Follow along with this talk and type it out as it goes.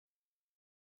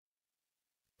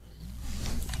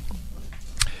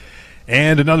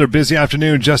And another busy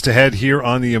afternoon just ahead here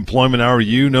on the Employment Hour.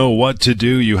 You know what to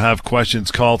do. You have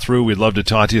questions, call through. We'd love to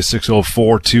talk to you.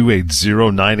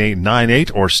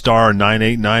 604-280-9898 or star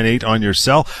 9898 on your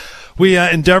cell. We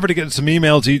endeavor to get some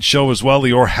emails each show as well,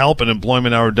 or help at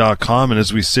employmenthour.com. And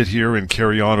as we sit here and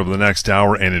carry on over the next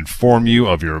hour and inform you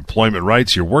of your employment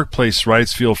rights, your workplace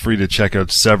rights, feel free to check out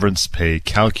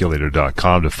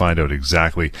severancepaycalculator.com to find out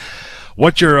exactly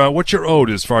what you're owed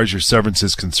as far as your severance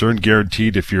is concerned.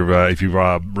 Guaranteed, if you've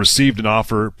received an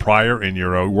offer prior in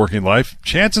your working life,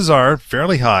 chances are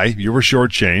fairly high you were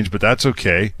shortchanged, but that's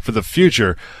okay. For the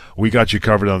future, we got you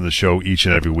covered on the show each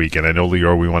and every week. And I know,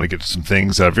 Lior, we want to get to some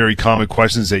things, very common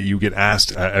questions that you get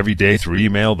asked every day through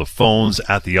email, the phones,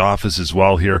 at the office as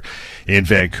well here in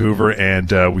Vancouver.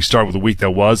 And we start with the week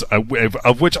that was,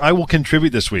 of which I will contribute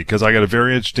this week, because I got a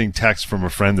very interesting text from a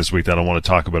friend this week that I want to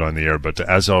talk about on the air. But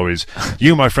as always,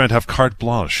 you, my friend, have carte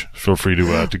blanche. Feel free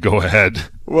to go ahead.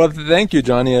 Well, thank you,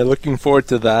 Johnny. Looking forward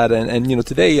to that. And you know,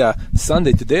 today,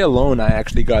 Sunday, today alone, I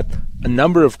actually got a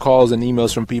number of calls and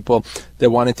emails from people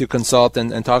that wanted to consult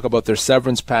and talk about their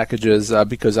severance packages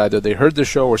because either they heard the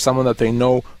show or someone that they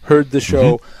know heard the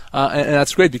show. And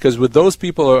that's great, because with those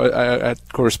people I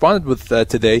corresponded with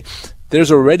today, there's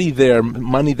already their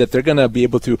money that they're going to be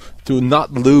able to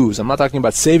not lose. I'm not talking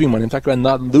about saving money. I'm talking about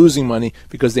not losing money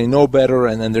because they know better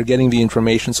and then they're getting the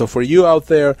information. So for you out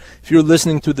there, if you're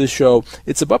listening to this show,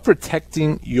 it's about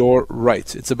protecting your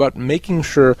rights. It's about making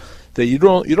sure that you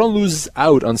don't lose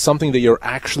out on something that you're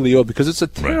actually owed, because it's a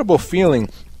terrible feeling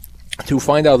to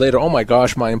find out later, oh my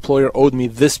gosh, my employer owed me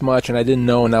this much and I didn't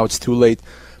know, and now it's too late.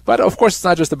 But of course, it's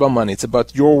not just about money. It's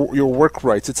about your work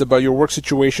rights. It's about your work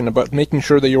situation, about making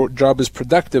sure that your job is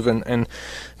productive and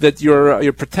that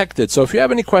you're protected. So if you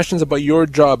have any questions about your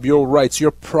job, your rights,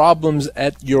 your problems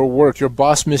at your work, your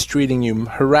boss mistreating you,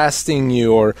 harassing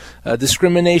you, or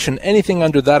discrimination, anything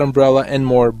under that umbrella and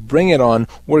more, bring it on.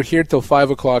 We're here till 5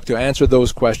 o'clock to answer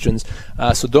those questions.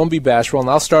 So don't be bashful.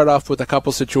 And I'll start off with a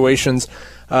couple situations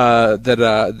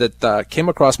that came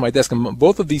across my desk. And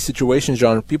both of these situations,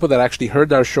 John, people that actually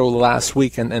heard our show last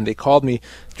week and they called me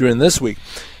during this week.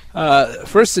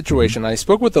 First situation, I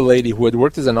spoke with a lady who had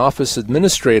worked as an office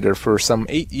administrator for some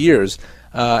 8 years.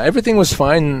 Everything was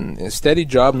fine, a steady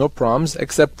job, no problems,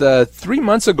 except 3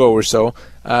 months ago or so,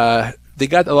 they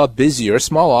got a lot busier,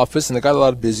 small office, and they got a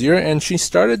lot busier, and she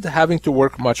started having to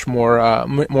work much more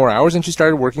hours, and she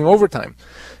started working overtime.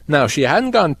 Now, she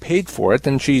hadn't gotten paid for it,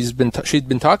 and she'd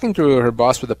been talking to her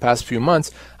boss for the past few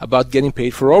months about getting paid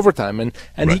for overtime,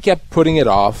 and he kept putting it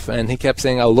off, and he kept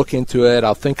saying, I'll look into it,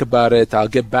 I'll think about it, I'll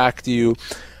get back to you.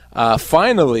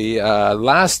 Finally,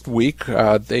 last week,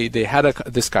 they had a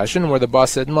discussion where the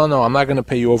boss said, no, I'm not going to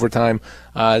pay you overtime.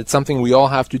 It's something we all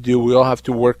have to do. We all have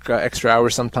to work extra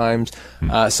hours sometimes.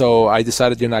 So I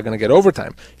decided you're not going to get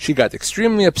overtime. She got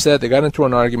extremely upset. They got into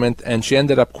an argument, and she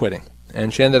ended up quitting.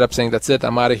 And she ended up saying, that's it,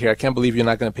 I'm out of here. I can't believe you're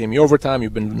not going to pay me overtime.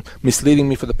 You've been misleading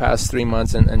me for the past 3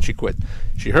 months, and she quit.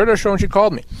 She heard our show and she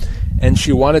called me. And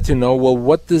she wanted to know, well,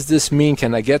 what does this mean?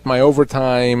 Can I get my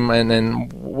overtime? And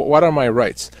what are my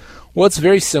rights? Well, it's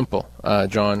very simple,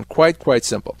 John, quite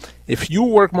simple. If you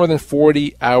work more than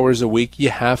 40 hours a week, you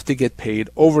have to get paid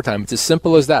overtime. It's as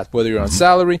simple as that. Whether you're on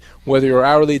salary, whether you're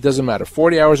hourly, it doesn't matter.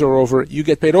 40 hours or over, you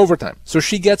get paid overtime. So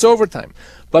she gets overtime.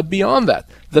 But beyond that,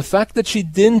 the fact that she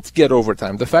didn't get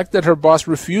overtime, the fact that her boss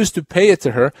refused to pay it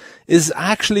to her, is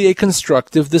actually a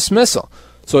constructive dismissal.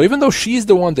 So even though she's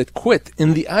the one that quit,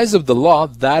 in the eyes of the law,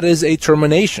 that is a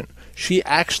termination. She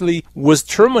actually was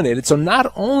terminated. So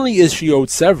not only is she owed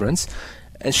severance,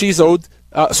 and she's owed,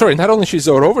 not only she's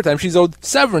owed overtime, she's owed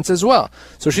severance as well.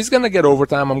 So she's going to get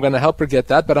overtime. I'm going to help her get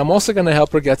that, but I'm also going to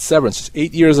help her get severance.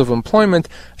 8 years of employment,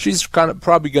 she's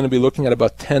probably going to be looking at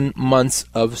about 10 months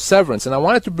of severance. And I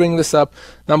wanted to bring this up.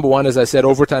 Number one, as I said,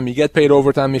 overtime, you get paid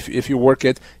overtime if you work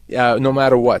it, no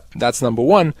matter what. That's number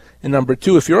one. And number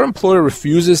two, if your employer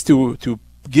refuses to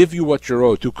give you what you're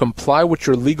owed, to comply with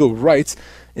your legal rights,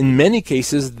 in many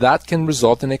cases, that can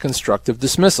result in a constructive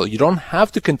dismissal. You don't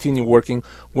have to continue working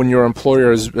when your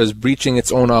employer is breaching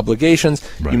its own obligations.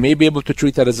 Right. You may be able to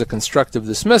treat that as a constructive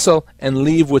dismissal and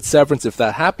leave with severance if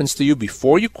that happens to you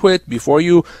before you quit, before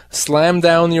you slam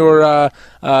down your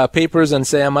papers and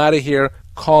say, I'm out of here,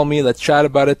 call me, let's chat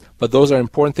about it. But those are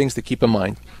important things to keep in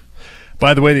mind.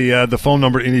 By the way, the phone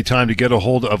number anytime to get a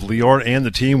hold of Lior and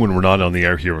the team when we're not on the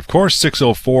air here, of course,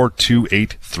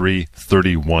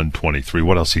 604-283-3123.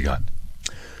 What else you got?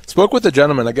 Spoke with a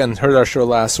gentleman, again, heard our show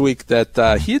last week,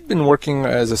 that he had been working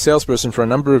as a salesperson for a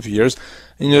number of years.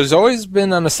 And there's always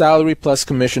been on a salary plus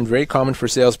commission, very common for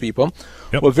salespeople.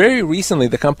 Yep. Well, very recently,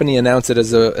 the company announced that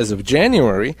as of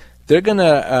January, they're going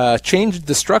to change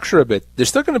the structure a bit. There's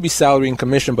still going to be salary and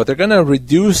commission, but they're going to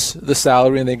reduce the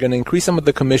salary and they're going to increase some of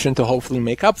the commission to hopefully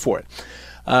make up for it.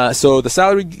 So the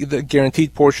salary, the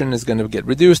guaranteed portion is going to get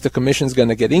reduced. The commission is going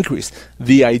to get increased.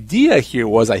 The idea here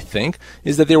was, I think,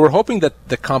 is that they were hoping that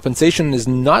the compensation is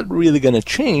not really going to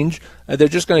change. They're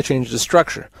just going to change the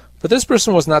structure. But this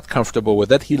person was not comfortable with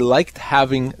that. He liked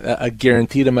having a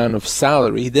guaranteed amount of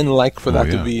salary. He didn't like for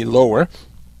that to be lower.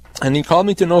 And he called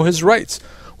me to know his rights.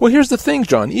 Well, here's the thing,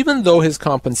 John. Even though his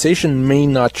compensation may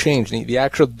not change, the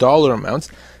actual dollar amounts,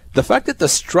 the fact that the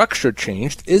structure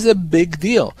changed is a big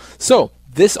deal. So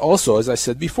this also, as I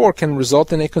said before, can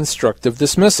result in a constructive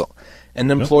dismissal.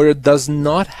 An employer does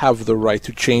not have the right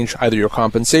to change either your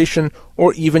compensation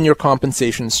or even your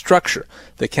compensation structure.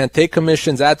 They can't take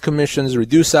commissions, add commissions,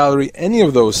 reduce salary, any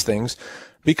of those things,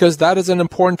 because that is an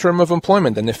important term of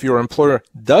employment. And if your employer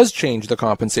does change the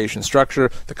compensation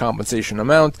structure, the compensation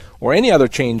amount, or any other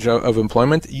change of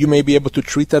employment, you may be able to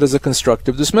treat that as a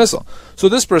constructive dismissal. So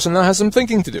this person now has some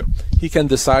thinking to do. He can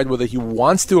decide whether he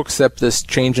wants to accept this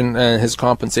change in his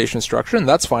compensation structure, and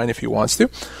that's fine if he wants to.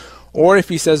 Or if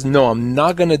he says, no, I'm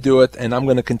not going to do it, and I'm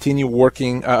going to continue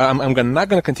working, I'm not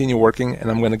going to continue working, and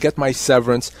I'm going to get my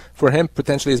severance, for him,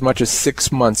 potentially as much as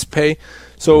 6 months' pay.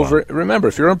 So remember,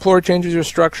 if your employer changes your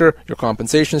structure, your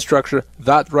compensation structure,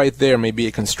 that right there may be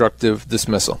a constructive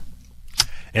dismissal.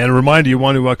 And a reminder, you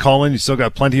want to call in, you still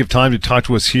got plenty of time to talk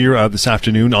to us here this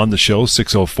afternoon on the show,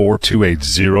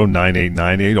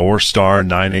 604-280-9898 or star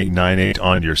 9898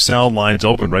 on your cell. Lines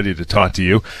open, ready to talk to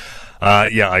you.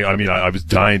 I was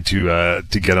dying to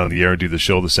get on the air and do the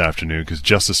show this afternoon, because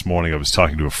just this morning I was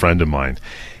talking to a friend of mine,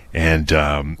 and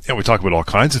we talk about all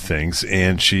kinds of things.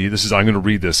 And I'm going to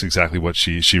read this exactly what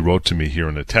she wrote to me here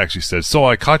in a text. She said, "So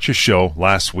I caught your show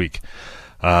last week.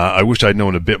 I wish I'd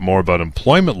known a bit more about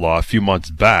employment law a few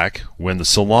months back when the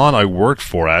salon I worked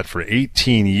for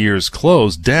 18 years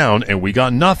closed down and we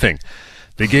got nothing.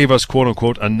 They gave us, quote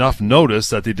unquote, enough notice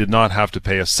that they did not have to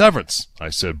pay us severance.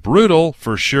 I said, brutal,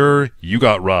 for sure. You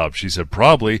got robbed. She said,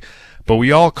 probably. But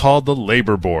we all called the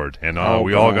labor board, and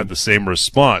we all got the same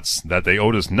response, that they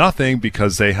owed us nothing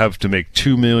because they have to make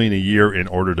 $2 million a year in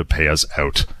order to pay us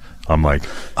out." I'm like,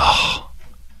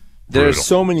 There's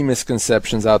so many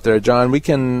misconceptions out there, John. We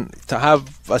can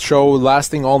have a show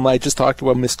lasting all night just talking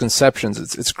about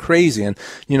misconceptions. It's crazy. And,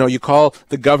 you call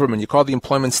the government, you call the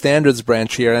Employment Standards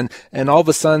Branch here, and all of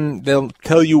a sudden they'll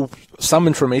tell you some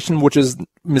information which is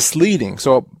misleading.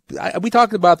 So we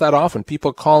talk about that often.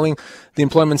 People calling the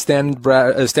Employment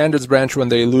Standards Branch when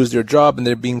they lose their job and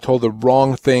they're being told the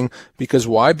wrong thing. Because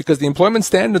why? Because the Employment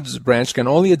Standards Branch can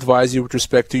only advise you with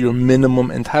respect to your minimum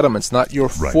entitlements, not your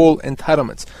full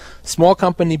entitlements. Small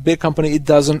company, big company, it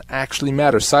doesn't actually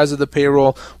matter. Size of the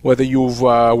payroll, whether you've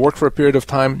worked for a period of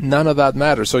time, none of that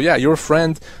matters. So yeah, your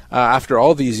friend, after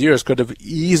all these years, could have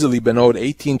easily been owed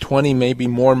 18, 20, maybe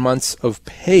more months of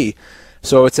pay.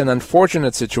 So it's an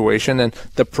unfortunate situation, and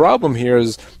the problem here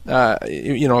is, I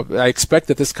expect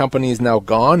that this company is now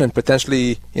gone, and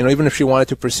potentially, even if she wanted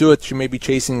to pursue it, she may be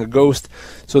chasing a ghost.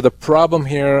 So the problem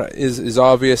here is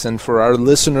obvious, and for our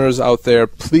listeners out there,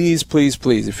 please, please,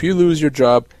 please, if you lose your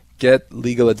job, get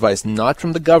legal advice, not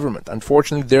from the government.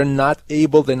 Unfortunately, they're not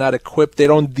equipped, they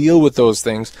don't deal with those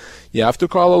things. You have to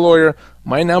call a lawyer.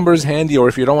 My number is handy, or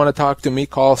if you don't want to talk to me,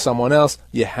 call someone else.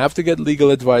 You have to get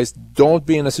legal advice. Don't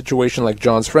be in a situation like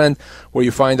John's friend where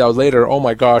you find out later, oh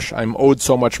my gosh, I'm owed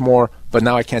so much more, but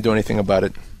now I can't do anything about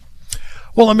it.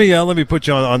 Well, let me put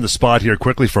you on the spot here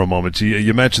quickly for a moment.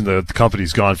 You mentioned the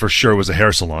company's gone. For sure, it was a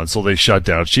hair salon, so they shut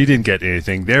down. She didn't get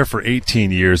anything. There for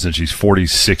 18 years, and she's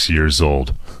 46 years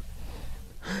old.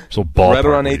 So ballpark. Right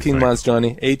around 18 months,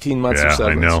 Johnny. 18 months of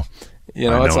severance. I know.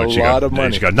 It's a lot of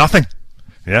money. She got nothing.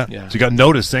 Yeah. She got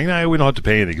notice saying, we don't have to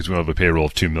pay anything because we don't have a payroll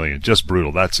of $2 million. Just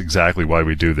brutal. That's exactly why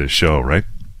we do this show, right?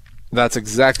 That's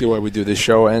exactly why we do this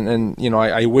show. And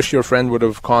I wish your friend would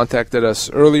have contacted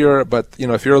us earlier, but,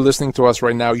 if you're listening to us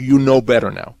right now, you know better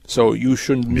now. So you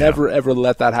should never, ever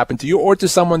let that happen to you or to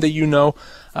someone that you know.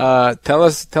 Tell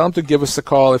them to give us a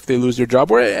call if they lose their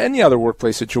job or any other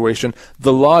workplace situation.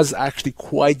 The law is actually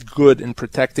quite good in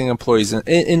protecting employees.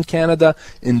 In Canada,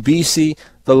 in BC,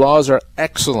 the laws are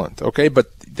excellent, okay? But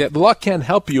the law can't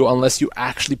help you unless you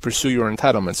actually pursue your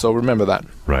entitlement. So remember that.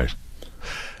 Right.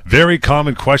 Very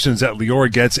common questions that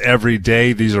Lior gets every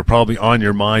day. These are probably on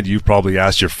your mind. You've probably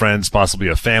asked your friends, possibly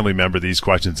a family member, these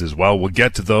questions as well. We'll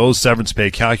get to those. Severance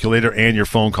pay calculator and your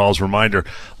phone calls. Reminder,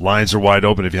 lines are wide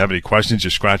open. If you have any questions,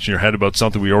 you're scratching your head about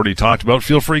something we already talked about,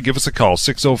 feel free, give us a call,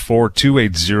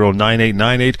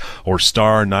 604-280-9898 or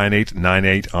star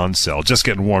 9898 on cell. Just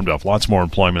getting warmed up. Lots more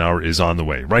Employment Hour is on the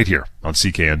way right here on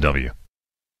CKNW.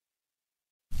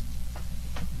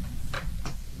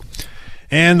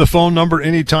 And the phone number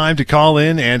anytime to call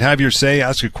in and have your say,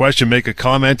 ask a question, make a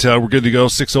comment. We're good to go.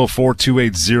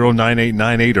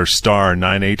 604-280-9898 or star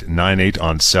 9898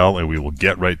 on cell, and we will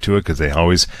get right to it because they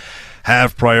always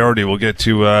have priority. We'll get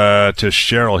to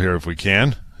Cheryl here if we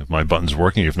can. If my button's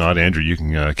working. If not, Andrew, you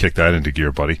can kick that into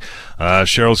gear, buddy.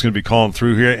 Cheryl's going to be calling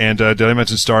through here. And did I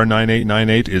mention star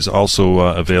 9898 is also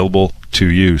available to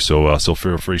you, so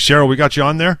feel free. Cheryl, we got you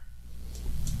on there?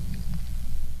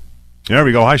 There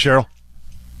we go. Hi, Cheryl.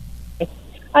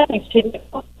 Hi, thanks for taking the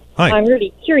call. Hi. I'm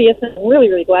really curious, and I'm really,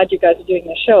 really glad you guys are doing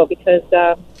this show because,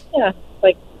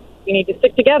 we need to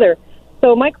stick together.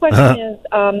 So my question is,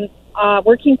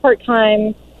 working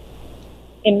part-time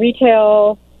in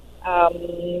retail,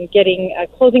 getting a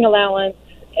clothing allowance,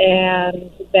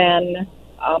 and then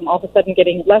all of a sudden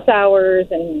getting less hours,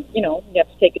 and, you have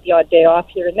to take the odd day off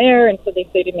here and there, and so they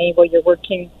say to me, well, you're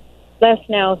working less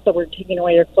now, so we're taking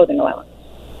away your clothing allowance,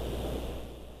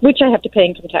 which I have to pay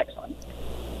income tax on.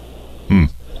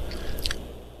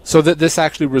 So that this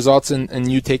actually results in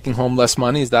you taking home less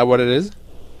money? Is that what it is?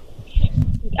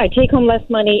 I take home less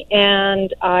money,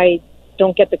 and I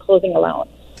don't get the clothing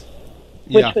allowance,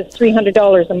 which was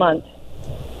 $300 a month.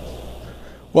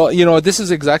 Well, this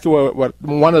is exactly what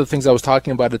one of the things I was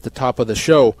talking about at the top of the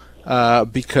show,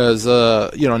 because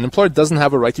an employer doesn't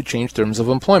have a right to change terms of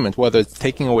employment, whether it's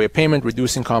taking away a payment,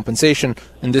 reducing compensation,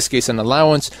 in this case an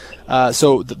allowance.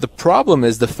 So the problem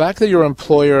is the fact that your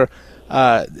employer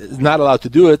is not allowed to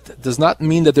do it does not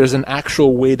mean that there's an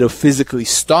actual way to physically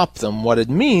stop them. What it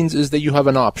means is that you have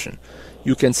an option.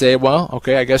 You can say, well,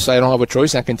 okay, I guess I don't have a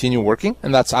choice. I continue working,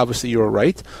 and that's obviously your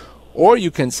right. Or you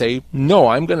can say, no,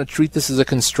 I'm going to treat this as a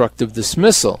constructive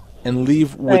dismissal and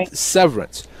leave with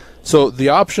severance. So the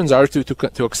options are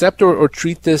to accept or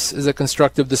treat this as a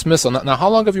constructive dismissal. Now, how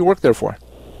long have you worked there for?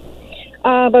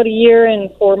 About a year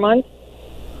and 4 months.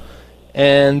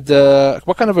 And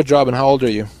what kind of a job, and how old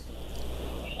are you?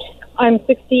 I'm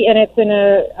 60, and it's in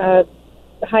a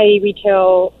high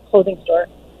retail clothing store.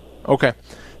 Okay.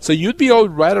 So you'd be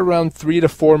owed right around 3 to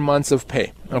 4 months of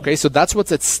pay. Okay, so that's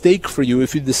what's at stake for you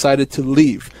if you decided to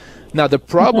leave. Now, the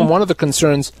problem, one of the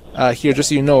concerns here, just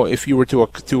so you know, if you were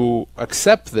to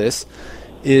accept this,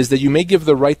 is that you may give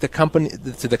the right to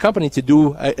the company to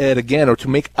do it again or to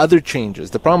make other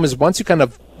changes. The problem is once you kind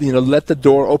of let the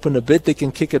door open a bit, they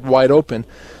can kick it wide open.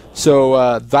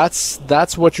 So that's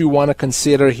what you want to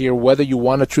consider here, whether you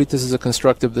want to treat this as a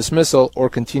constructive dismissal or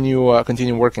continue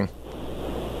working.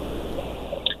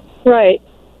 Right.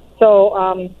 So,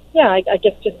 I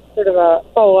guess just sort of a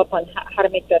follow-up on how to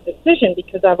make that decision,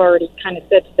 because I've already kind of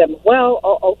said to them, well,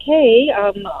 okay,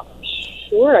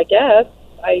 sure, I guess.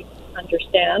 I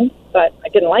understand, but I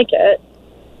didn't like it.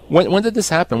 When did this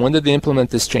happen? When did they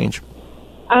implement this change?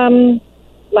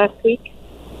 Last week.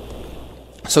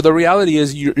 So the reality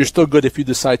is you're still good if you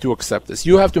decide to accept this.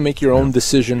 You have to make your own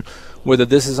decision whether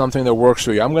this is something that works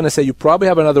for you. I'm going to say you probably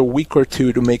have another week or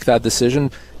two to make that decision.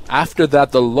 After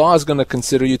that, the law is going to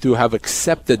consider you to have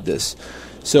accepted this.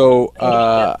 So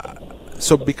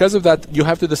because of that, you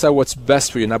have to decide what's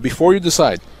best for you. Now, before you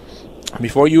decide,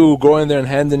 before you go in there and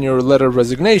hand in your letter of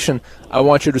resignation, I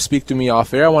want you to speak to me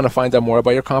off air. I want to find out more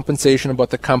about your compensation, about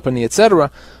the company,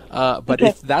 etc. But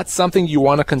if that's something you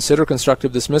want to consider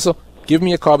constructive dismissal, give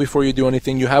me a call before you do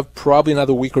anything. You have probably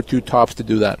another week or two tops to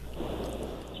do that.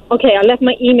 Okay, I left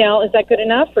my email. Is that good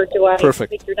enough, or do I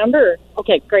take your number?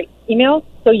 Okay, great. Email?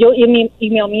 So you'll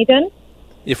email me then?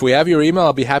 If we have your email,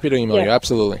 I'll be happy to email you.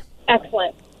 Absolutely.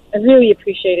 Excellent. I really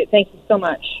appreciate it. Thank you so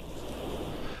much.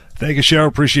 Thank you, Cheryl.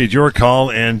 Appreciate your call,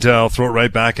 and I'll throw it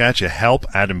right back at you.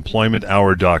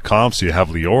 help@employmenthour.com. So you have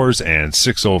Lior's, and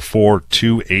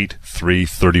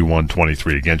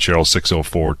 604-283-3123. Again, Cheryl,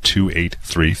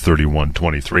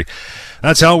 604-283-3123.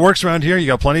 That's how it works around here. You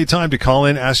got plenty of time to call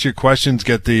in, ask your questions,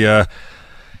 get the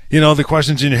the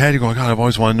questions in your head. You're going, God, I've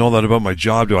always wanted to know that about my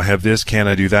job. Do I have this? Can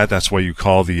I do that? That's why you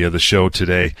call the show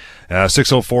today.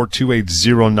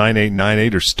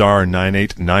 604-280-9898 or star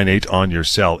 9898 on your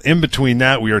cell. In between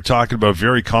that, we are talking about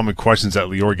very common questions that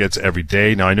Lior gets every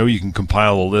day. Now, I know you can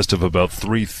compile a list of about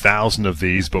 3,000 of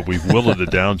these, but we've whittled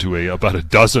it down to about a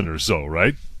dozen or so,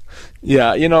 right?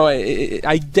 Yeah,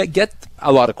 I get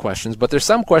a lot of questions, but there's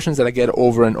some questions that I get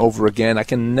over and over again. I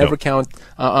can never count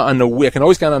on a week. I can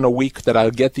always count on a week that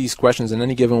I'll get these questions in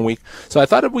any given week. So I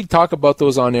thought we'd talk about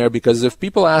those on air, because if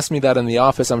people ask me that in the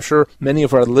office, I'm sure many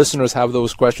of our listeners have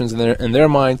those questions in their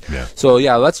mind. Yeah. So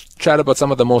let's chat about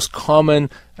some of the most common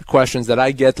questions that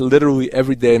I get literally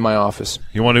every day in my office.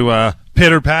 You want to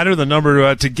pitter-patter, the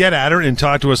number to get at her and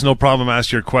talk to us, no problem.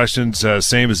 Ask your questions,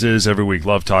 same as is every week.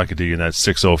 Love talking to you, and that's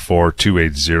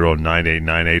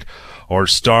 604-280-9898 or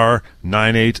star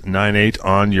 9898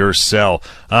 on your cell.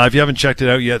 If you haven't checked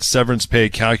it out yet,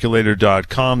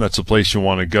 severancepaycalculator.com. That's the place you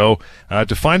want to go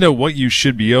to find out what you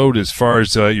should be owed as far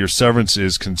as your severance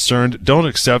is concerned. Don't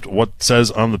accept what says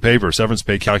on the paper.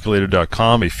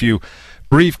 Severancepaycalculator.com. A few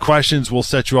brief questions will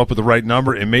set you up with the right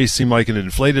number. It may seem like an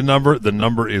inflated number. The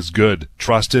number is good.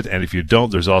 Trust it. And if you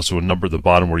don't, there's also a number at the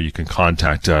bottom where you can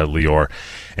contact Lior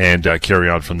and carry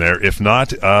on from there. If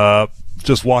not,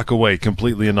 just walk away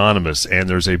completely anonymous, and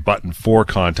there's a button for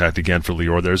contact again for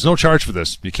Lior. There's no charge for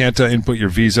this. You can't input your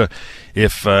visa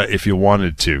if you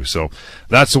wanted to. So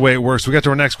that's the way it works. We get to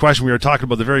our next question. We were talking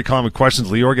about the very common questions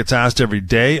Lior gets asked every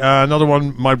day. Another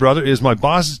one, my brother, is my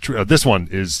boss. This one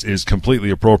is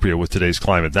completely appropriate with today's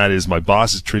climate. That is, my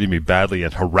boss is treating me badly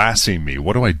and harassing me.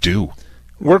 What do I do?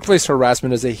 Workplace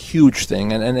harassment is a huge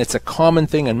thing, and it's a common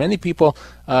thing, and many people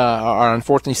are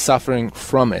unfortunately suffering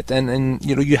from it. And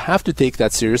you have to take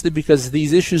that seriously, because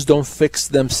these issues don't fix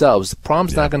themselves. The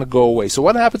problem's not going to go away. So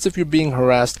what happens if you're being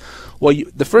harassed? Well,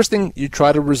 the first thing, you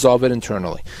try to resolve it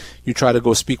internally. You try to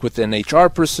go speak with an HR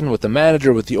person, with the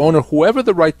manager, with the owner, whoever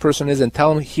the right person is, and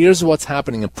tell them, here's what's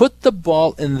happening, and put the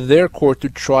ball in their court to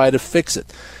try to fix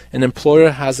it. An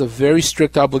employer has a very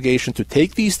strict obligation to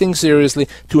take these things seriously,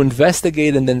 to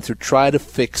investigate, and then to try to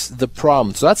fix the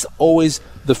problem. So that's always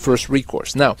the first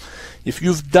recourse. Now, if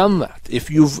you've done that, if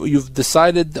you've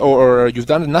decided or you've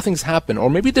done it, nothing's happened, or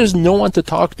maybe there's no one to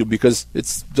talk to because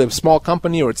it's the small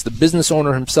company or it's the business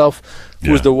owner himself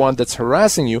who's the one that's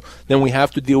harassing you, then we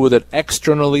have to deal with it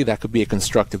externally. That could be a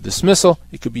constructive dismissal.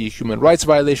 It could be a human rights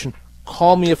violation.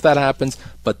 Call me if that happens,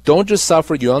 but don't just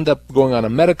suffer. You end up going on a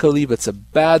medical leave. It's a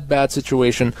bad, bad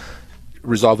situation.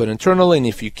 Resolve it internally, and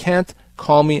if you can't,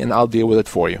 call me and I'll deal with it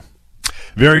for you.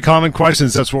 Very common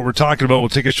questions. That's what we're talking about. We'll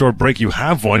take a short break. You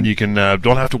have one. You can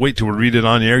don't have to wait till we read it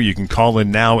on air. You can call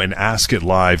in now and ask it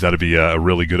live. That'd be a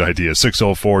really good idea.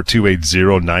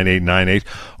 604-280-9898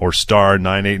 or star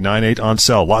 9898 on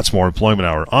cell. Lots more Employment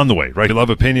Hour on the way, right? We love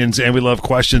opinions and we love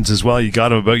questions as well. You got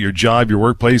them about your job, your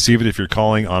workplace, even if you're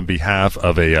calling on behalf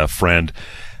of a friend.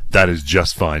 That is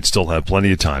just fine. Still have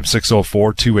plenty of time.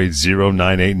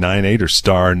 604-280-9898 or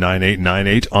star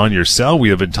 9898 on your cell. We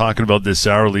have been talking about this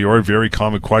hour, Lior, very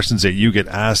common questions that you get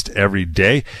asked every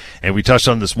day. And we touched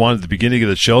on this one at the beginning of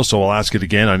the show, so I'll ask it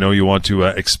again. I know you want to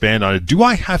expand on it. Do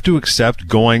I have to accept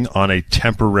going on a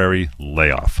temporary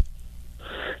layoff?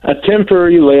 A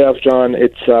temporary layoff, John,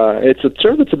 it's a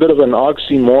term that's a bit of an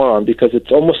oxymoron because it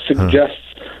almost suggests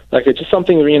like it's just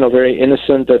something, very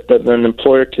innocent that an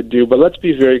employer could do. But let's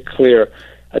be very clear.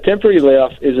 A temporary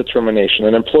layoff is a termination.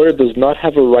 An employer does not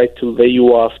have a right to lay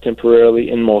you off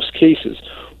temporarily in most cases.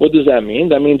 What does that mean?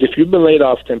 That means if you've been laid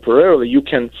off temporarily, you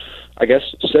can, I guess,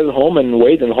 sit at home and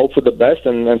wait and hope for the best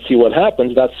and see what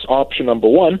happens. That's option number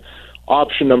one.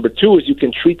 Option number two is you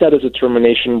can treat that as a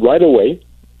termination right away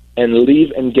and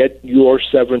leave and get your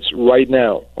severance right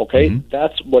now, okay? Mm-hmm.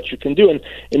 That's what you can do. And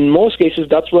in most cases,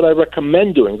 that's what I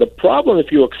recommend doing. The problem,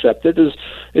 if you accept it, is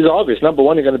obvious. Number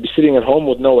one, you're going to be sitting at home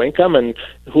with no income, and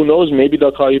who knows, maybe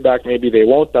they'll call you back, maybe they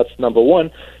won't. That's number one.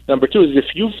 Number two is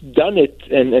if you've done it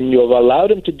and you have allowed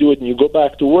them to do it and you go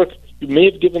back to work, you may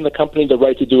have given the company the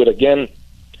right to do it again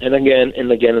and again and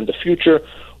again in the future,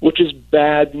 which is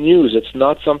bad news. It's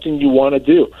not something you want to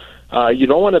do. You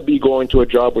don't want to be going to a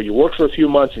job where you work for a few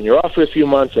months and you're off for a few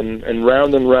months and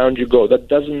round you go. That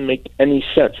doesn't make any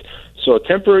sense. So a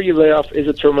temporary layoff is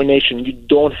a termination. You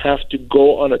don't have to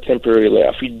go on a temporary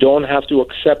layoff. You don't have to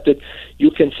accept it.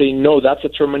 You can say, no, that's a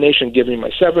termination. Give me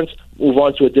my severance. Move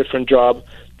on to a different job.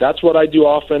 That's what I do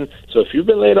often. So if you've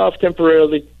been laid off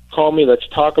temporarily, call me. Let's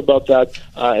talk about that.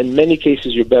 In many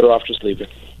cases, you're better off just leaving.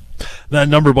 That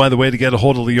number, by the way, to get a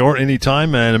hold of Lior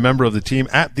anytime and a member of the team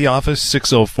at the office,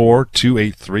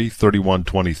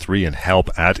 604-283-3123 and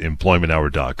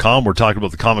help@employmenthour.com. We're talking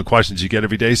about the common questions you get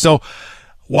every day. So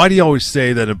why do you always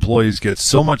say that employees get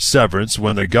so much severance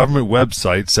when the government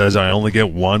website says I only get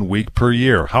 1 week per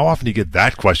year? How often do you get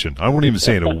that question? I won't even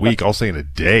say in a week. I'll say in a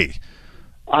day.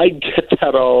 I get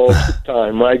that all the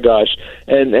time, my gosh.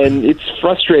 And it's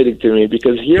frustrating to me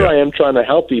because here I am trying to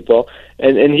help people,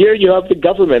 and here you have the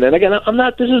government. And again,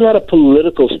 this is not a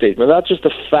political statement. That's just a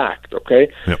fact, okay?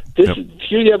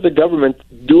 Here you have the government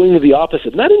doing the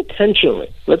opposite, not intentionally.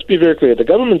 Let's be very clear. The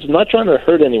government's not trying to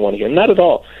hurt anyone here, not at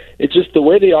all. It's just the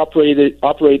way they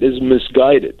operate is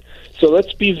misguided. So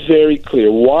let's be very clear.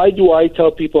 Why do I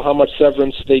tell people how much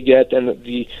severance they get, and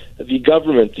the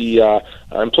government, the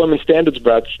Employment Standards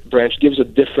Branch gives a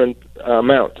different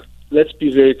amount? Let's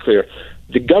be very clear.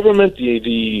 The government,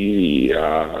 the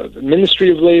Ministry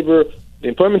of Labor, the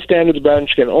Employment Standards Branch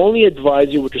can only advise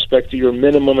you with respect to your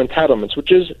minimum entitlements,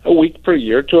 which is a week per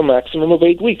year to a maximum of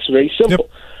 8 weeks. Very simple.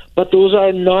 Yep. But those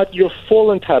are not your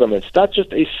full entitlements. That's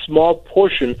just a small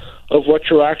portion of what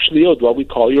you're actually owed, what we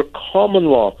call your common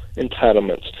law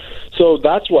entitlements. So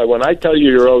that's why when I tell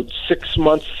you you're owed 6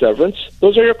 months severance,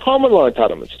 those are your common law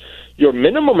entitlements. Your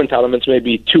minimum entitlements may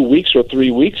be 2 weeks or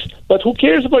 3 weeks, but who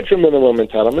cares about your minimum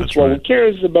entitlements? That's right. What we care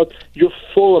is about your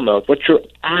full amount, what you're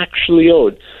actually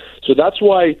owed. So that's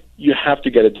why you have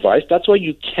to get advice. That's why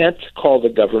you can't call the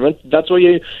government. That's why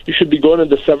you should be going to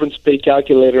the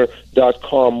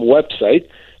severancepaycalculator.com website.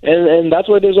 And that's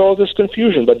why there's all this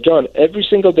confusion. But, John, every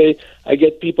single day I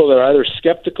get people that are either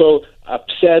skeptical,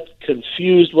 upset,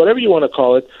 confused, whatever you want to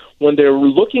call it, when they're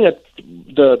looking at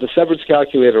the severance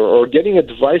calculator or getting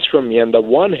advice from me on the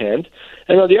one hand,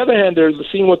 and on the other hand, they're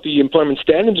seeing what the Employment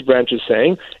Standards Branch is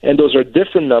saying, and those are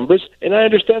different numbers, and I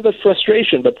understand that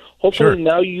frustration, but hopefully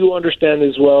now you understand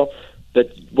as well that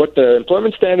what the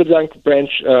Employment Standards Branch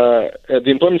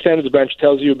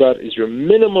tells you about is your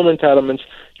minimum entitlements.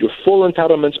 Your full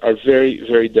entitlements are very,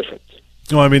 very different.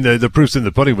 Well, I mean, the proof's in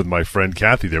the pudding with my friend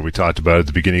Kathy there. We talked about it at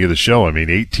the beginning of the show. I mean,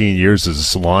 18 years as a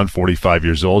salon, 45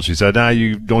 years old. She said,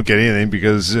 you don't get anything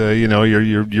because,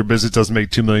 your business doesn't make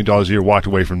 $2 million a year. Walked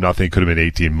away from nothing. It could have been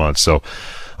 18 months. So,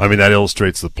 I mean, that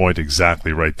illustrates the point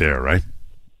exactly right there, right?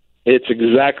 It's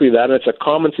exactly that. It's a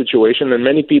common situation, and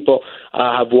many people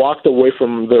have walked away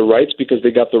from their rights because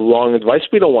they got the wrong advice.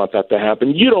 We don't want that to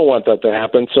happen. You don't want that to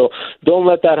happen, so don't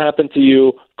let that happen to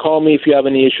you. Call me if you have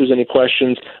any issues, any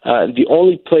questions. The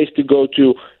only place to go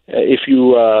to if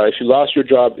you lost your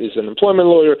job is an employment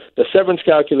lawyer, the severance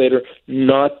calculator,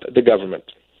 not the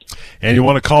government. And you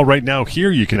want to call right now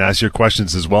here, you can ask your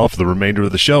questions as well for the remainder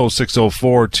of the show,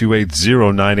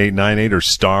 604-280-9898 or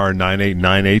star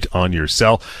 9898 on your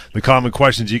cell. The common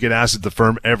questions you get asked at the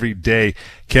firm every day.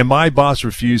 Can my boss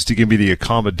refuse to give me the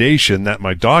accommodation that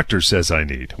my doctor says I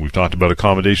need? We've talked about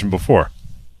accommodation before.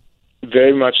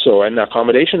 Very much so. And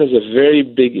accommodation is a very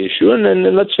big issue. And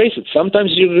let's face it,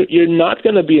 sometimes you're not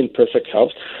going to be in perfect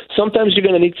health. Sometimes you're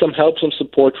going to need some help, some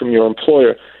support from your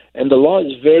employer. And the law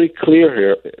is very clear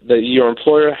here that your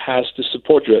employer has to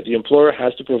support you. The employer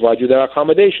has to provide you that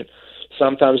accommodation.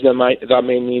 Sometimes that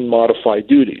may mean modified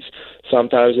duties.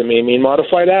 Sometimes it may mean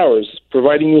modified hours,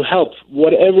 providing you help,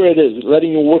 whatever it is,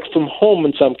 letting you work from home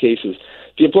in some cases.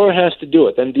 The employer has to do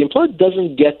it. And the employer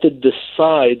doesn't get to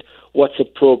decide what's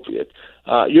appropriate.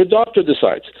 Your doctor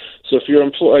decides. So if your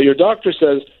doctor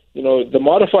says, the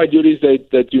modified duties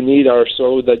that you need are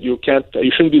so that you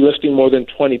shouldn't be lifting more than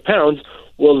 20 pounds,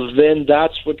 well, then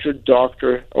that's what your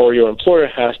doctor or your employer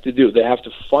has to do. They have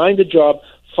to find a job,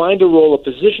 find a role, a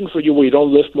position for you where you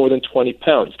don't lift more than 20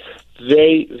 pounds.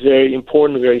 Very, very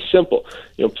important, very simple.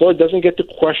 The employer doesn't get to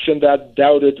question that,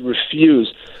 doubt it,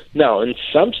 refuse. Now, in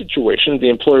some situations, the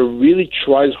employer really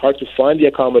tries hard to find the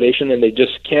accommodation and they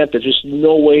just can't. There's just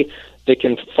no way they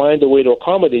can find a way to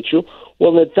accommodate you.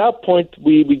 Well, at that point,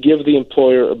 we give the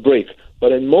employer a break.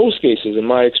 But in most cases, in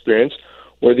my experience,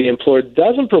 where the employer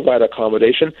doesn't provide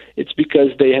accommodation, it's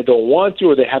because they don't want to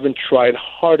or they haven't tried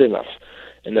hard enough.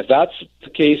 And if that's the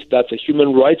case, that's a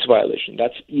human rights violation.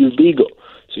 That's illegal.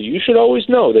 So you should always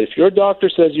know that if your doctor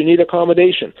says you need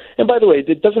accommodation, and by the way,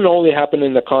 it doesn't only happen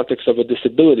in the context of a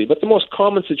disability, but the most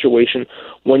common situation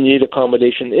when you need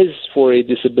accommodation is for a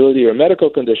disability or a medical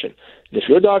condition. And if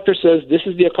your doctor says this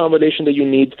is the accommodation that you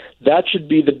need, that should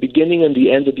be the beginning and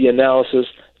the end of the analysis.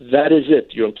 That is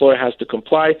it. Your employer has to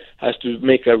comply, has to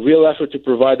make a real effort to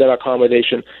provide that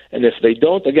accommodation. And if they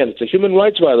don't, again, it's a human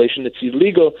rights violation. It's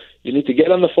illegal. You need to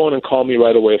get on the phone and call me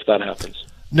right away if that happens.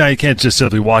 No, you can't just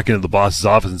simply walk into the boss's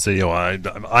office and say, I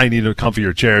need a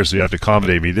comfier chair, so you have to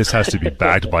accommodate me. This has to be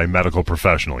backed by a medical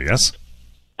professional, yes?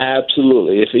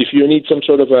 Absolutely. If you need some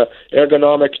sort of a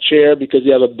ergonomic chair because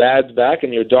you have a bad back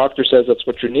and your doctor says that's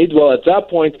what you need, well, at that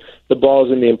point, the ball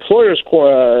is in the employer's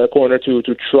corner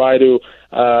to try to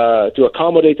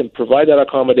accommodate and provide that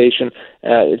accommodation.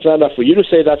 It's not enough for you to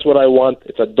say that's what I want.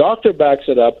 If a doctor backs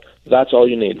it up, that's all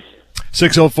you need.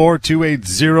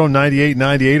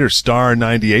 604-280-9898 or star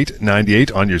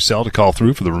 9898 on your cell to call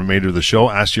through for the remainder of the show.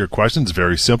 Ask your questions.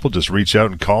 Very simple. Just reach out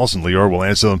and call us, and Lior will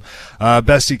answer them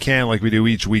best he can, like we do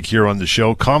each week here on the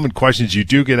show. Common questions you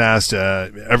do get asked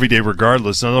every day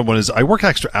regardless. Another one is, I work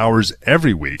extra hours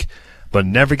every week, but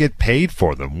never get paid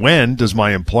for them. When does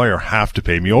my employer have to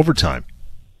pay me overtime?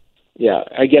 Yeah,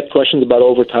 I get questions about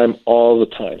overtime all the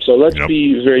time. So let's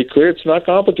be very clear. It's not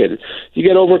complicated. You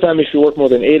get overtime if you work more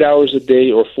than 8 hours a day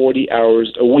or 40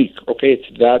 hours a week. Okay, it's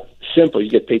that simple.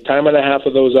 You get paid time and a half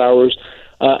of those hours.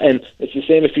 And it's the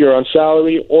same if you're on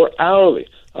salary or hourly.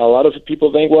 A lot of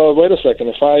people think, well, wait a second,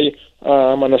 if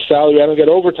I'm on a salary, I don't get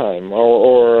overtime,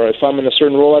 or if I'm in a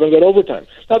certain role, I don't get overtime.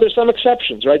 Now, there's some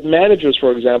exceptions, right? Managers,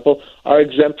 for example, are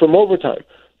exempt from overtime.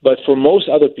 But for most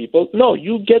other people, no,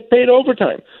 you get paid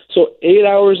overtime. So 8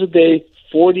 hours a day,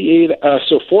 40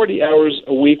 hours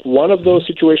a week, one of those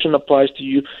situations applies to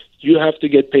you. You have to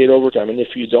get paid overtime. And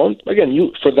if you don't, again,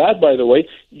 for that, by the way,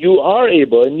 you are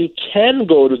able and you can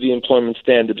go to the Employment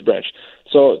Standards Branch.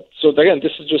 So again,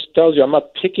 this just tells you I'm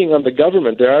not picking on the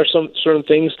government. There are some certain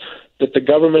things that the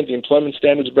government, the Employment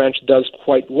Standards Branch, does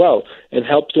quite well, and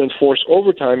help to enforce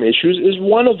overtime issues is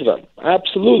one of them.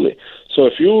 Absolutely. So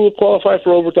if you qualify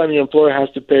for overtime, your employer has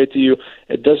to pay it to you.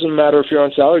 It doesn't matter if you're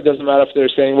on salary. It doesn't matter if they're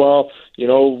saying, well,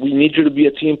 we need you to be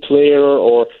a team player,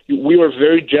 or we were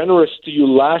very generous to you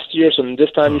last year, so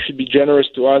this time you should be generous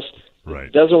to us. Right.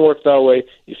 It doesn't work that way.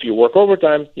 If you work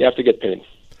overtime, you have to get paid.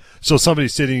 So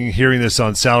somebody's hearing this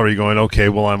on salary going, okay,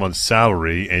 well, I'm on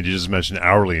salary, and you just mentioned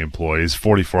hourly employees,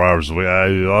 44 hours a week.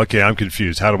 Okay, I'm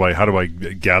confused. How do I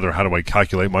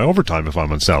calculate my overtime if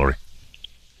I'm on salary?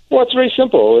 Well, it's very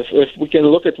simple. If we can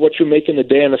look at what you make in a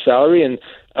day on a salary and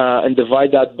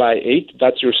divide that by 8,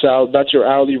 that's your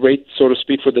hourly rate, so to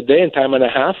speak, for the day, and time and a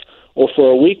half. Or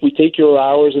for a week, we take your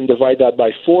hours and divide that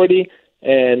by 40,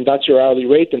 and that's your hourly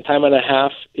rate, and time and a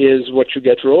half is what you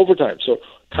get for overtime. So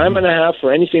time and a half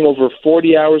for anything over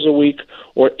 40 hours a week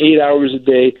or 8 hours a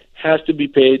day has to be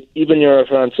paid, even if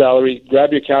you're on salary.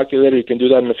 Grab your calculator. You can do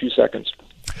that in a few seconds.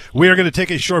 We are going to take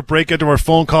a short break, get to our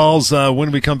phone calls.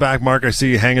 When we come back, Mark, I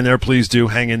see you hang in there. Please do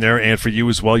hang in there. And for you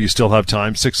as well, you still have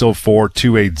time.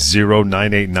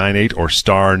 604-280-9898 or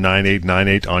star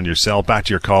 9898 on your cell. Back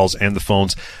to your calls and the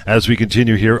phones as we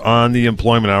continue here on the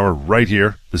Employment Hour right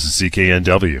here. This is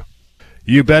CKNW.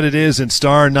 You bet it is, and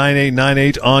star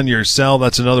 9898 on your cell.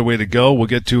 That's another way to go. We'll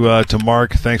get to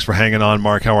Mark. Thanks for hanging on,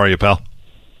 Mark. How are you, pal?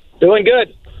 Doing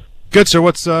good. Good, sir.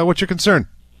 What's your concern?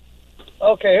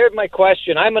 Okay, here's my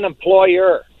question. I'm an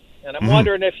employer, and I'm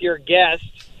wondering if your guest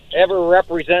ever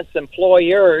represents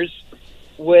employers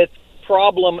with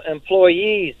problem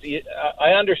employees.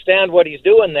 I understand what he's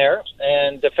doing there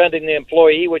and defending the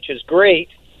employee, which is great,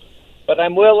 but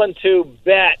I'm willing to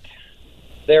bet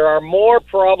there are more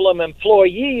problem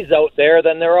employees out there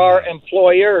than there are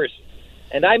employers.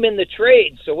 And I'm in the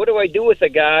trade, so what do I do with a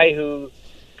guy who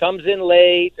comes in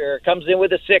late or comes in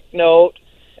with a sick note,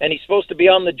 and he's supposed to be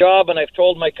on the job, and I've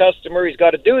told my customer he's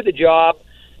got to do the job,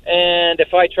 and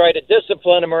if I try to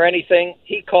discipline him or anything,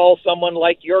 he calls someone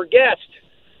like your guest,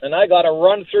 and I got to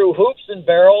run through hoops and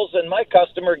barrels, and my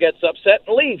customer gets upset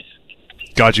and leaves.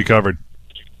 Got you covered.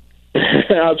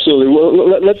 Absolutely.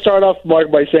 Well, let's start off,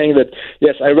 Mark, by saying that,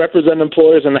 yes, I represent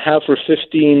employers and have for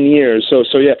 15 years. So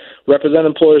yeah, represent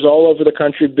employers all over the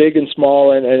country, big and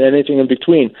small and anything in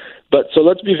between. But so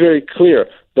let's be very clear.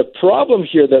 The problem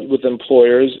here that with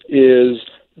employers is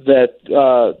that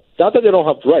not that they don't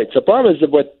have rights. The problem is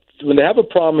that when they have a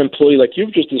problem employee like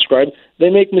you've just described, they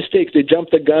make mistakes. They jump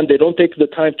the gun. They don't take the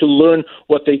time to learn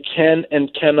what they can and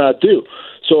cannot do.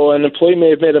 So an employee may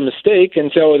have made a mistake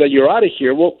and say, oh, that you're out of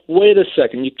here. Well, wait a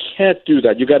second. You can't do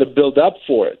that. You got to build up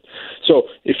for it. So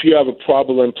if you have a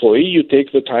problem employee, you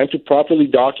take the time to properly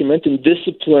document and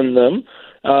discipline them,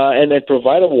 and then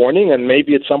provide a warning, and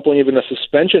maybe at some point even a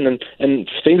suspension, and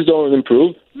if things don't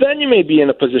improve, then you may be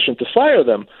in a position to fire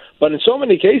them. But in so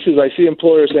many cases, I see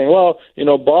employers saying, well,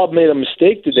 Bob made a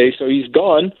mistake today, so he's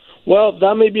gone. Well,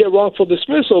 that may be a wrongful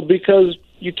dismissal, because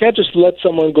you can't just let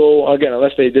someone go, again,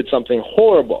 unless they did something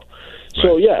horrible.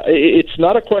 So, yeah, it's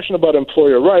not a question about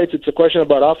employer rights. It's a question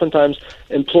about oftentimes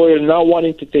employers not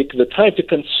wanting to take the time to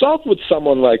consult with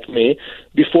someone like me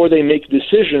before they make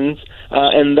decisions,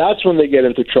 and that's when they get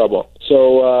into trouble.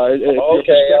 So your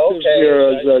perspective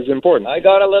here is important. I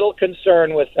got a little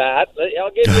concern with that.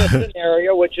 I'll give you a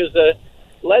scenario, which is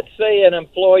let's say an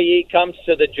employee comes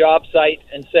to the job site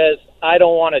and says, I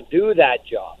don't want to do that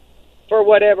job for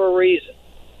whatever reason,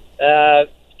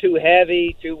 too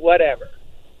heavy, too whatever.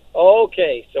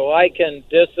 Okay, so I can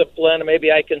discipline, maybe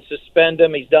I can suspend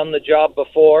him. He's done the job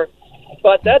before.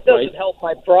 But that doesn't help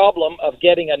my problem of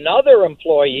getting another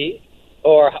employee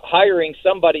or hiring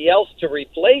somebody else to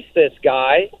replace this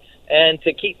guy and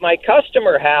to keep my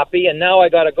customer happy. And now I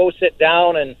got to go sit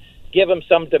down and give him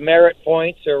some demerit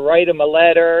points or write him a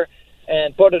letter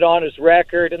and put it on his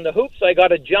record. And the hoops I got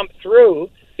to jump through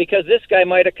because this guy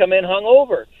might have come in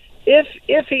hungover.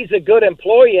 If he's a good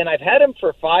employee and I've had him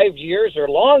for 5 years or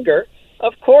longer,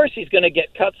 of course he's going to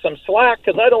get cut some slack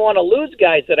because I don't want to lose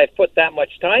guys that I've put that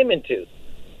much time into.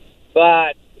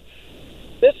 But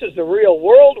this is the real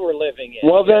world we're living in.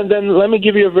 Well, then let me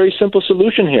give you a very simple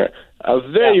solution here. a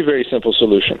very, very simple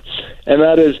solution. And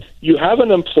that is, you have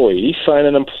an employee sign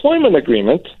an employment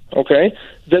agreement, okay,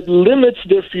 that limits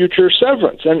their future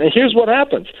severance. And here's what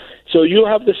happens. So you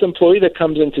have this employee that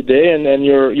comes in today, and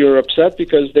you're upset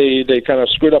because they kind of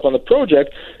screwed up on the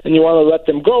project, and you want to let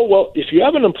them go. Well, if you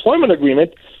have an employment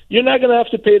agreement, you're not going to have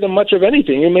to pay them much of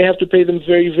anything. You may have to pay them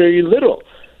very, very little.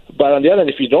 But on the other hand,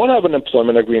 if you don't have an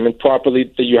employment agreement properly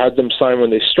that you had them sign when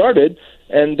they started,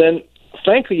 and then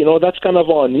frankly, that's kind of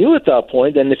on you at that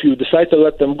point. And if you decide to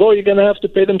let them go, you're going to have to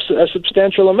pay them a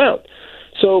substantial amount.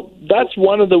 So that's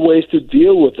one of the ways to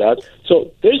deal with that. So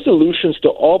there's solutions to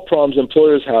all problems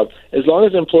employers have, as long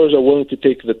as employers are willing to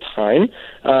take the time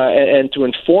and to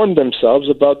inform themselves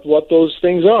about what those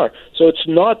things are. So it's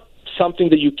not something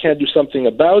that you can't do something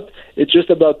about. It's just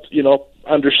about,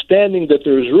 understanding that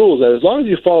there's rules. And as long as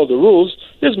you follow the rules,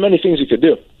 there's many things you could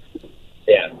do.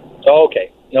 Yeah. Okay.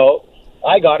 No,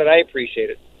 I got it. I appreciate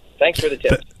it. Thanks for the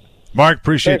tips. Mark,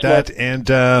 appreciate Thanks, that. And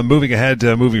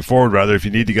moving forward, rather, if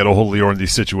you need to get a hold of Lior in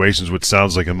these situations, which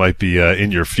sounds like it might be in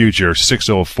your future,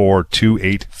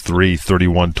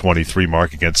 604-283-3123.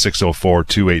 Mark, again,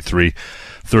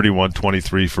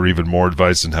 604-283-3123 for even more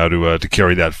advice on how to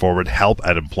carry that forward.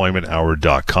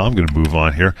 help@employmenthour.com. I'm going to move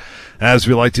on here, as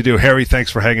we like to do. Harry,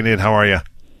 thanks for hanging in. How are you?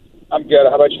 I'm good.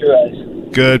 How about you guys?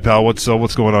 Good, pal. What's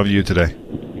going on with you today?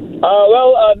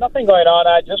 Nothing going on.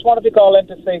 I just wanted to call in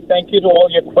to say thank you to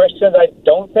all your questions. I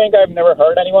don't think I've never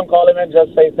heard anyone call in and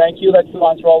just say thank you that you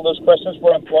answer all those questions for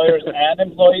employers and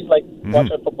employees, watch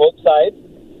it for both sides.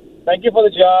 Thank you for the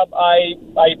job. I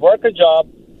work a job,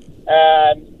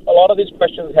 and a lot of these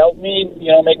questions help me,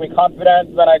 make me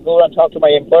confident when I go and talk to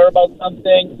my employer about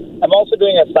something. I'm also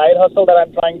doing a side hustle that I'm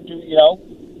trying to,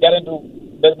 get into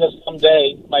business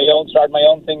someday, start my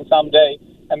own thing someday.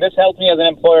 And this helped me as an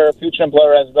employer, future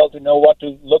employer as well, to know what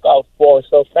to look out for.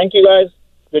 So thank you guys.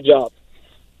 Good job.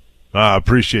 I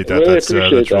appreciate that. Really that's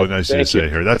appreciate really that. nice of you to say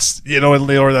here. That's, and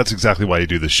Lior, that's exactly why you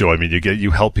do this show. I mean,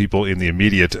 you help people in the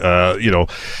immediate,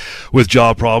 with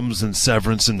job problems and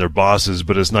severance and their bosses,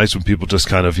 but it's nice when people just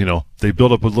kind of, they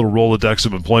build up a little Rolodex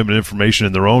of employment information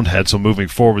in their own head, so moving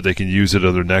forward they can use it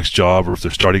on their next job, or if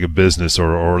they're starting a business,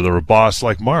 or they're a boss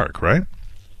like Mark, right?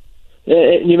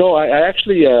 I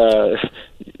actually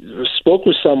spoke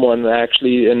with someone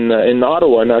actually in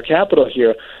Ottawa, in our capital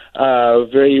here,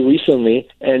 very recently,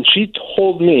 and she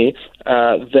told me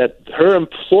that her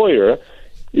employer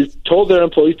told their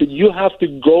employees that you have to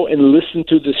go and listen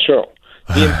to the show.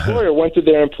 The employer went to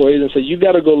their employees and said, you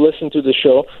got to go listen to the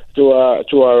show, to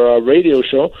our radio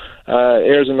show,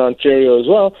 airs in Ontario as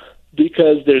well,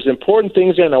 because there's important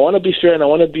things there, and I want to be fair, and I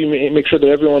want to make sure that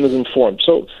everyone is informed.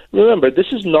 So remember,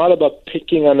 this is not about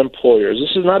picking on employers.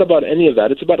 This is not about any of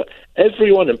that. It's about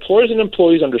everyone, employers and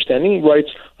employees, understanding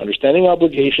rights, understanding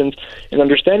obligations, and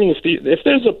understanding if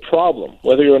there's a problem,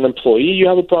 whether you're an employee, you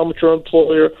have a problem with your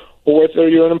employer, or whether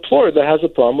you're an employer that has a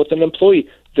problem with an employee.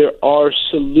 There are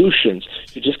solutions.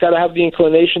 You just got to have the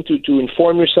inclination to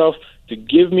inform yourself, to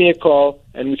give me a call,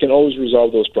 and we can always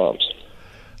resolve those problems.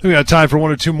 We got time for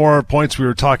one or two more points we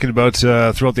were talking about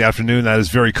throughout the afternoon. That is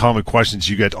very common questions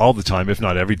you get all the time, if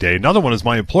not every day. Another one is,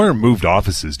 my employer moved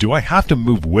offices. Do I have to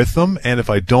move with them? And if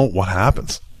I don't, what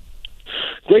happens?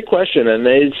 Great question, and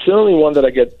it's certainly one that I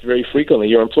get very frequently.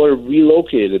 Your employer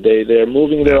relocated. They're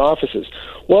moving their offices.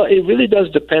 Well, it really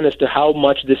does depend as to how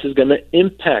much this is going to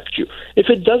impact you. If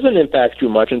it doesn't impact you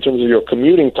much in terms of your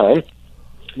commuting time,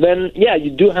 then, yeah, you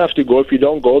do have to go. If you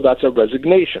don't go, that's a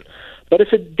resignation. But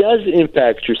if it does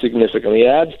impact you significantly,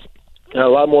 adds a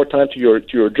lot more time to your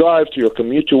drive, to your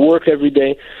commute to work every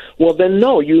day, well, then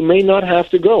no, you may not have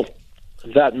to go.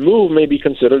 That move may be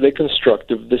considered a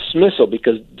constructive dismissal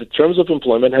because the terms of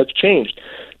employment have changed.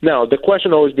 Now, the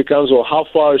question always becomes, well, how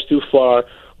far is too far?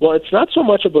 Well, it's not so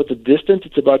much about the distance,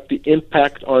 it's about the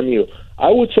impact on you. I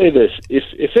would say this,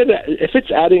 if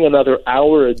it's adding another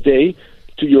hour a day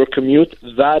to your commute,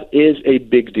 that is a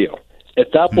big deal.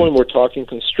 At that point, we're talking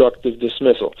constructive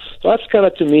dismissal. So that's kind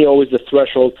of, to me, always the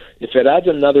threshold. If it adds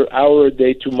another hour a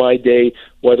day to my day,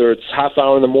 whether it's half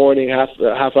hour in the morning,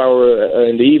 half hour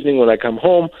in the evening when I come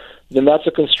home, then that's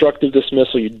a constructive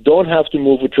dismissal. You don't have to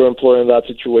move with your employer in that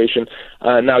situation.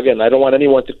 Now, again, I don't want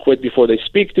anyone to quit before they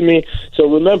speak to me.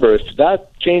 So remember, if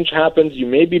that change happens, you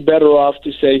may be better off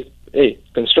to say, hey,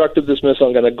 constructive dismissal,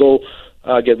 I'm going to go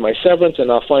get my severance, and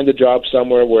I'll find a job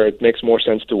somewhere where it makes more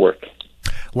sense to work.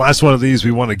 Last one of these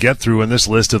we want to get through in this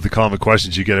list of the common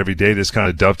questions you get every day. This kind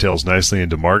of dovetails nicely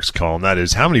into Mark's call, and that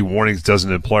is, how many warnings does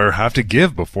an employer have to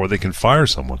give before they can fire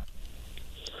someone?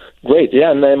 Great.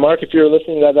 Yeah, and Mark, if you're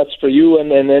listening, that's for you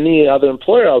and any other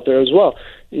employer out there as well.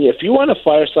 If you want to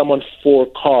fire someone for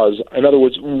cause, in other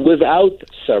words, without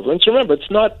severance, remember,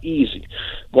 it's not easy.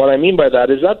 What I mean by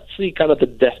that is that's the kind of the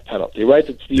death penalty, right?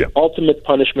 It's the ultimate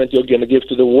punishment you're going to give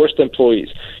to the worst employees.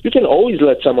 You can always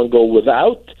let someone go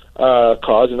without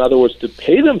cause, in other words, to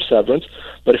pay them severance.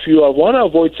 But if you want to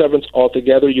avoid severance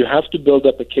altogether, you have to build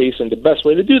up a case, and the best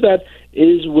way to do that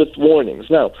is with warnings.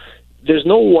 Now, there's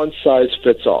no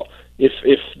one-size-fits-all. If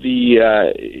the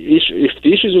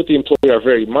issues with the employee are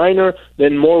very minor,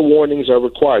 then more warnings are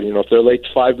required. If they're late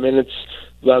 5 minutes,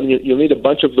 well, you'll need a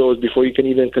bunch of those before you can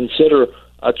even consider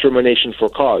a termination for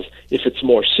cause. If it's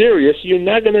more serious, you're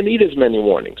not going to need as many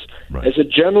warnings. Right. As a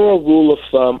general rule of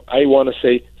thumb, I want to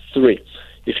say 3.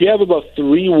 If you have about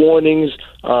 3 warnings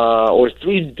or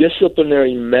 3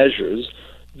 disciplinary measures,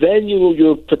 then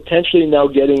you're potentially now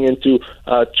getting into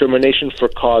termination for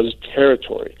cause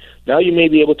territory. Now you may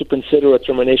be able to consider a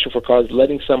termination for cause,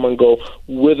 letting someone go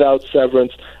without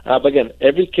severance. But again,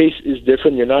 every case is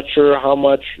different. You're not sure how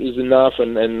much is enough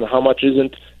and how much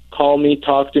isn't. Call me,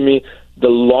 talk to me. The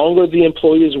longer the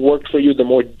employee has worked for you, the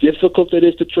more difficult it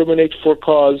is to terminate for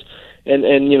cause. And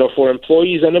for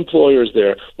employees and employers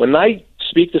there, when I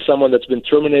speak to someone that's been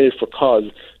terminated for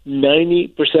cause,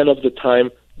 90% of the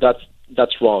time that's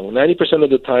wrong. 90% of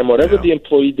the time, whatever the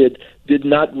employee did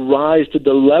not rise to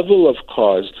the level of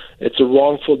cause. It's a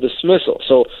wrongful dismissal.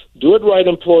 So do it right,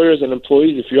 employers and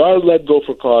employees. If you are let go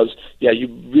for cause, you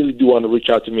really do want to reach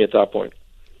out to me at that point.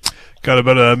 Got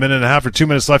about a minute and a half or 2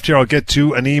 minutes left here. I'll get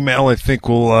to an email. I think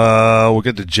we'll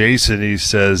get to Jason. He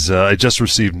says, I just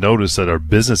received notice that our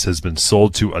business has been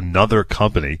sold to another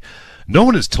company. No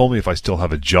one has told me if I still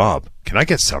have a job. Can I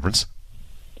get severance?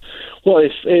 Well,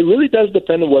 it really does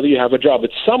depend on whether you have a job.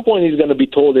 At some point, he's going to be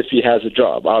told if he has a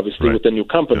job, obviously, with the new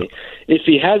company. Yeah. If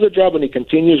he has a job and he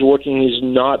continues working, he's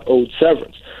not owed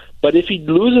severance. But if he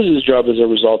loses his job as a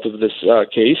result of this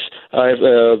case,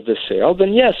 of this sale,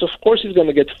 then yes, of course he's going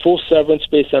to get full severance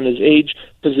based on his age,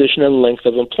 position, and length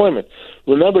of employment.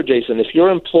 Remember, Jason, if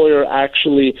your employer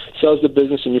actually sells the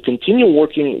business and you continue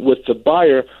working with the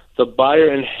buyer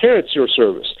inherits your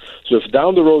service. So if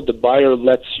down the road the buyer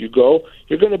lets you go,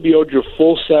 you're going to be owed your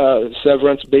full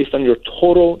severance based on your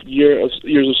total years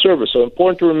of service. So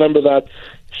important to remember that.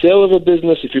 Sale of a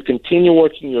business, if you continue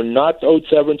working, you're not owed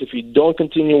severance. If you don't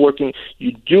continue working,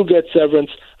 you do get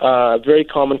severance. Very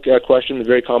common question, a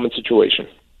very common situation.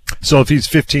 So if he's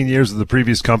 15 years with the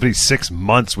previous company, 6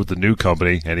 months with the new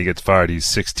company, and he gets fired, he's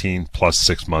 16 plus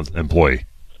 6 month employee.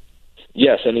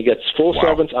 Yes, and he gets full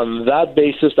severance on that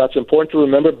basis. That's important to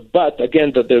remember. But,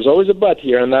 again, there's always a but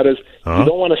here, and that is you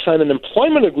don't want to sign an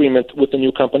employment agreement with the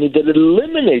new company that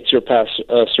eliminates your past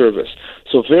service.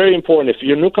 So very important. If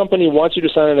your new company wants you to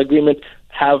sign an agreement,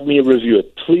 have me review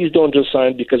it. Please don't just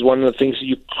sign, because one of the things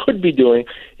you could be doing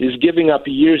is giving up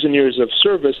years and years of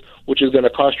service, which is going to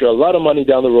cost you a lot of money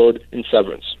down the road in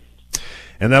severance.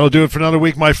 And that'll do it for another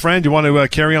week, my friend. You want to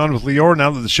carry on with Lior now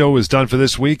that the show is done for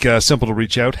this week? Simple to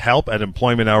reach out.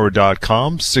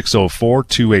 help@employmenthour.com,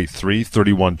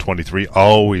 604-283-3123.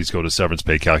 Always go to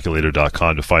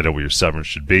severancepaycalculator.com to find out what your severance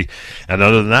should be. And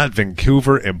other than that,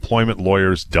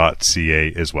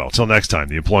 VancouverEmploymentLawyers.ca as well. Till next time,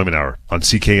 the Employment Hour on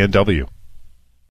CKNW.